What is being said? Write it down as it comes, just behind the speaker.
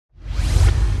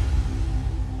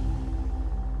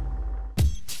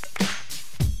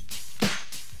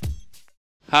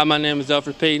Hi, my name is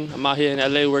Elfrid Payton. I'm out here in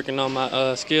LA working on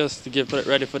my skills to get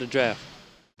ready for the draft.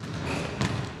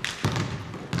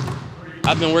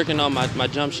 I've been working on my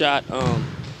jump shot,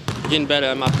 getting better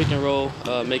at my pick and roll,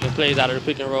 making plays out of the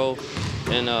pick and roll,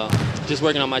 and just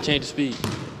working on my change of speed.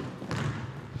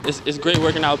 It's great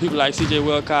working out with people like C.J.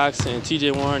 Wilcox and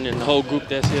T.J. Warren and the whole group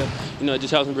that's here. You know, it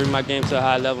just helps me bring my game to a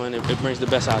high level, and it brings the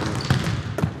best out of me.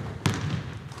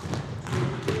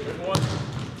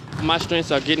 My strengths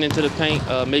are getting into the paint,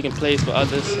 making plays for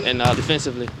others, and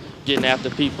defensively, getting after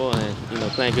people and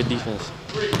playing good defense.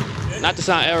 Not to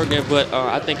sound arrogant, but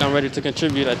I think I'm ready to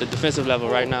contribute at the defensive level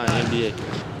right now in the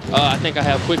NBA. I think I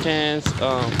have quick hands.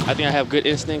 I think I have good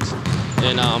instincts,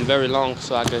 and I'm very long,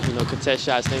 so I can contest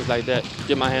shots, things like that.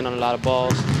 Get my hand on a lot of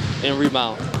balls and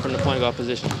rebound from the point guard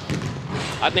position.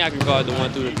 I think I can guard the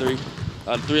 1 through the 3.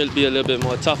 The 3 will be a little bit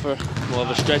more tougher, more of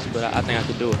a stretch, but I think I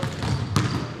can do it.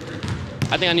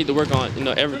 I think I need to work on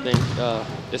everything.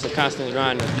 It's a constant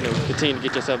grind to continue to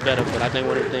get yourself better. But I think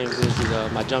one of the things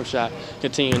is my jump shot,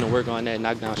 continuing to work on that,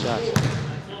 knock down shots.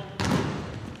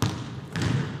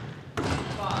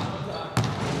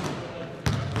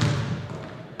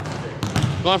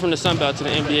 Going from the Sun Belt to the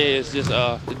NBA is just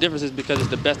the difference is because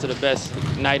it's the best of the best,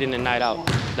 night in and night out.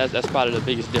 That's probably the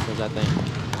biggest difference, I think.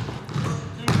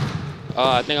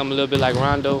 I think I'm a little bit like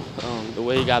Rondo, the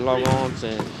way he got long arms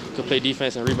and could play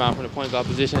defense and rebound from the point guard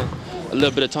position. A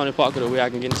little bit of Tony Parker, the way I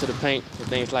can get into the paint and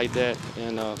things like that.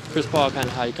 And Chris Paul,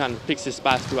 how he kind of picks his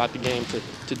spots throughout the game to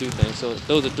do things. So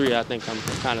those are 3 I think I'm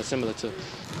kind of similar to.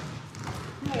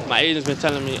 My agent's been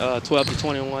telling me 12 to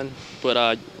 21,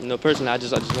 but personally I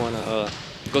just want to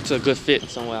go to a good fit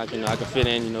somewhere I can fit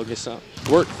in, get some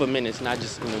work for minutes, not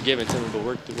just give it to me, but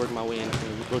work my way in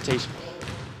rotation.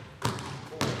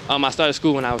 I started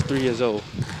school when I was 3 years old,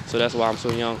 so that's why I'm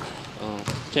so young.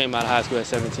 Came out of high school at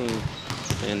 17,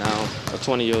 and now I'm a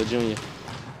 20-year-old junior.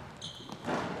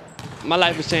 My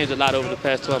life has changed a lot over the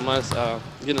past 12 months,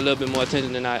 getting a little bit more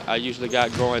attention than I usually got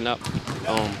growing up.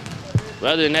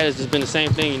 But other than that, it's just been the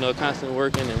same thing, constantly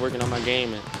working and working on my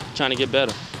game and trying to get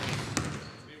better.